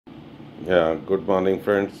Yeah, good morning,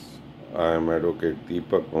 friends. I am Advocate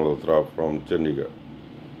Deepak Malhotra from Chandigarh.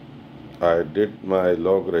 I did my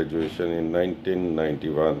law graduation in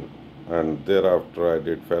 1991 and thereafter I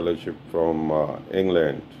did fellowship from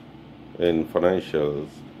England in financials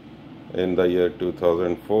in the year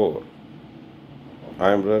 2004.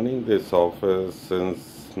 I am running this office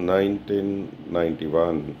since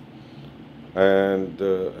 1991 and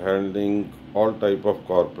handling all type of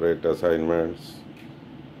corporate assignments,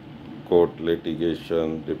 court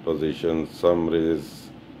litigation, deposition, summaries,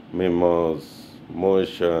 memos,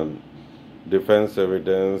 motion, defense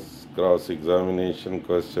evidence, cross-examination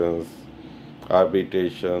questions,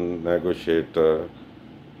 arbitration, negotiator.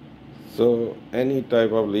 So any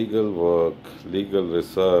type of legal work, legal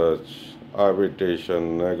research,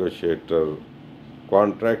 arbitration, negotiator,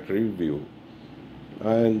 contract review,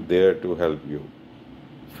 I am there to help you.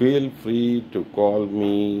 Feel free to call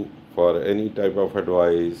me for any type of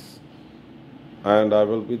advice and I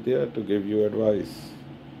will be there to give you advice.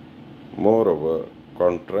 Moreover,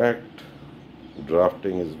 contract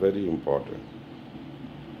drafting is very important.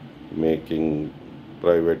 Making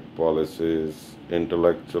private policies,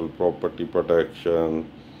 intellectual property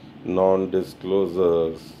protection,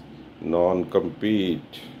 non-disclosures,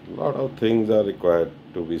 non-compete, a lot of things are required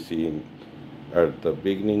to be seen at the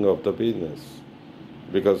beginning of the business.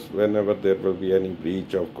 Because whenever there will be any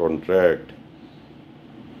breach of contract,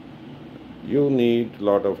 you need a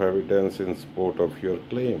lot of evidence in support of your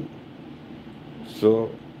claim. So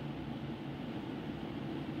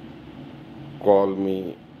call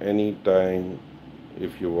me anytime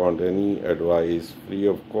if you want any advice free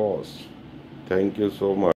of cost. Thank you so much.